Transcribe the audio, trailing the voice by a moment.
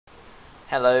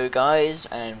Hello guys,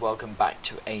 and welcome back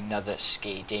to another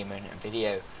Ski Demon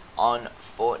video on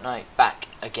Fortnite. Back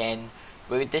again.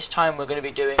 This time we're going to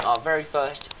be doing our very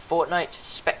first Fortnite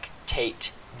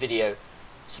Spectate video.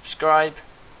 Subscribe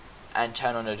and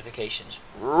turn on notifications.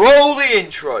 Roll the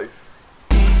intro!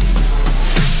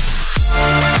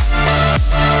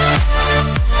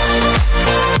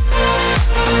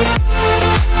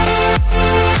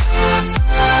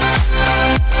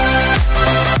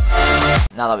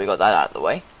 Now that we got that out of the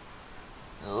way,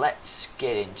 let's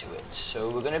get into it. So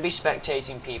we're going to be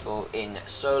spectating people in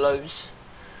solos.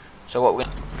 So what we're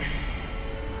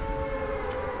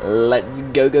let's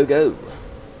go. I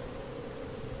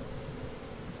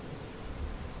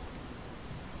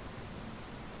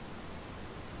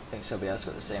think somebody else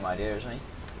got the same idea as me.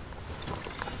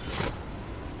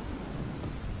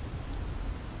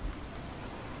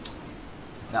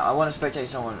 Now I want to spectate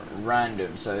someone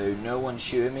random, so no one's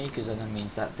shooting me, because then that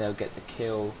means that they'll get the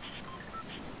kill.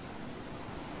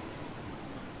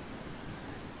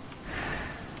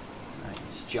 Right,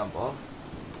 let's jump off.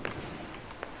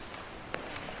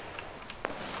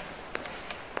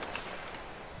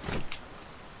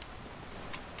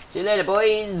 See you later,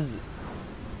 boys!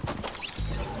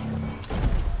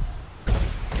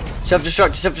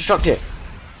 Self-destruct it!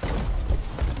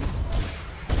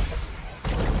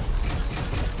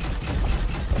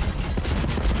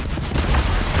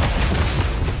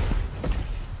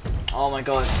 Oh my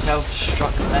god,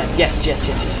 self-destruct man. Yes.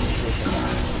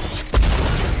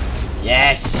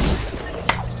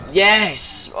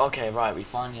 Yes! Okay, right, we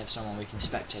finally have someone we can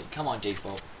spectate. Come on,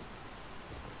 default.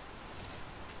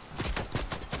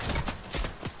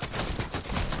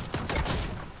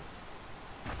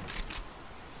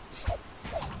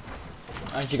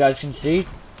 As you guys can see,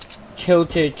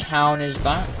 Tilted Town is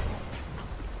back.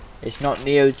 It's not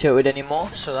Neo Tilted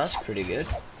anymore, so that's pretty good.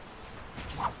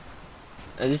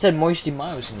 They said Moisty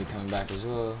Mile was going to be coming back as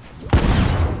well.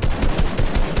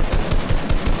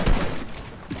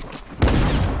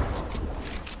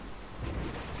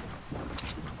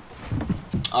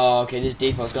 Oh, okay, this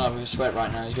default's going up against Sweat right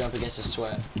now. He's going up against a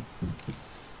Sweat.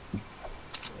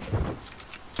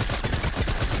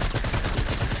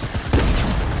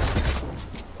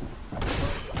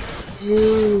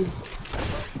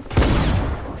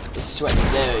 This Sweat,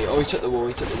 there. Oh, he took the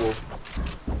wall,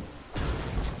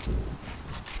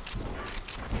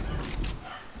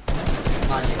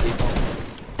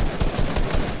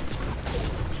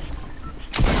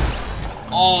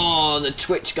 Oh, the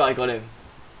Twitch guy got him.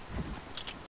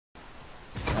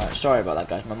 Alright, sorry about that,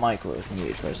 guys. My mic was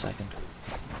muted for a second.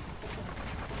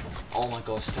 Oh my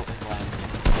god, stop it playing.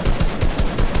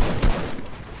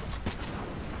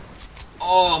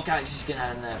 Oh, Galaxy skin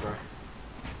had him there, bro.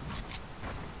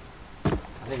 I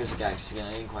think it was a Galaxy skin,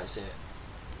 I didn't quite see it.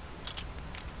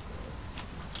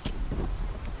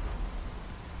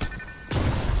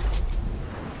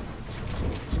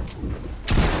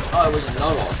 Oh, it was a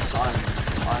no-lock, so I'm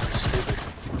stupid.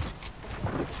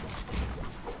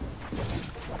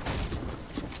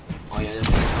 Oh yeah,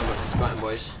 there's no-lock button,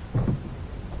 boys.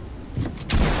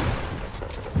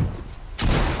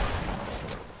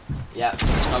 Yeah,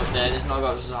 there's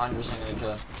no-lock, this is 100% gonna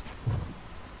kill him.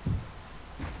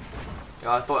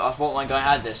 Yeah, I thought my guy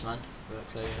had this, man, but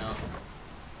clearly not.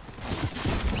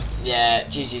 Yeah,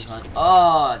 GG's, man.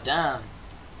 Oh, damn.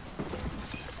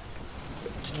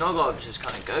 Snoggob just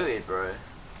kind of goated, bro.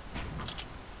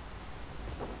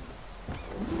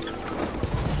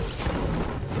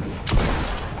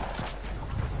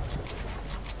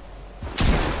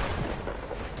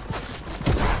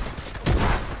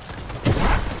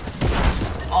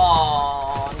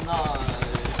 Oh no!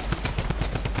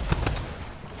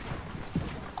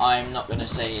 I'm not gonna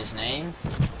say his name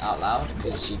out loud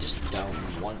because you just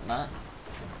don't want that.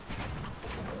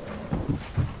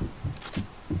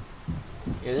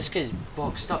 Yeah, this kid's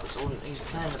boxed up. He's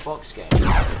playing the box game.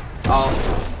 Oh,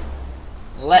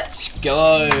 let's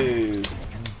go,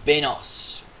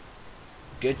 Binos.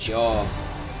 Good job.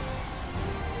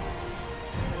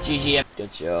 GG.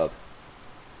 Good job.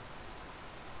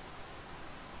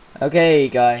 Okay,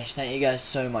 guys. Thank you guys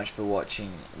so much for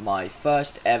watching my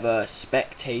first ever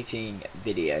spectating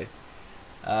video.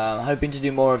 I'm hoping to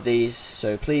do more of these,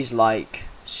 so please like,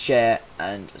 share,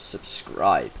 and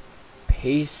subscribe.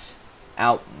 Peace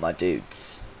out, my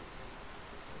dudes.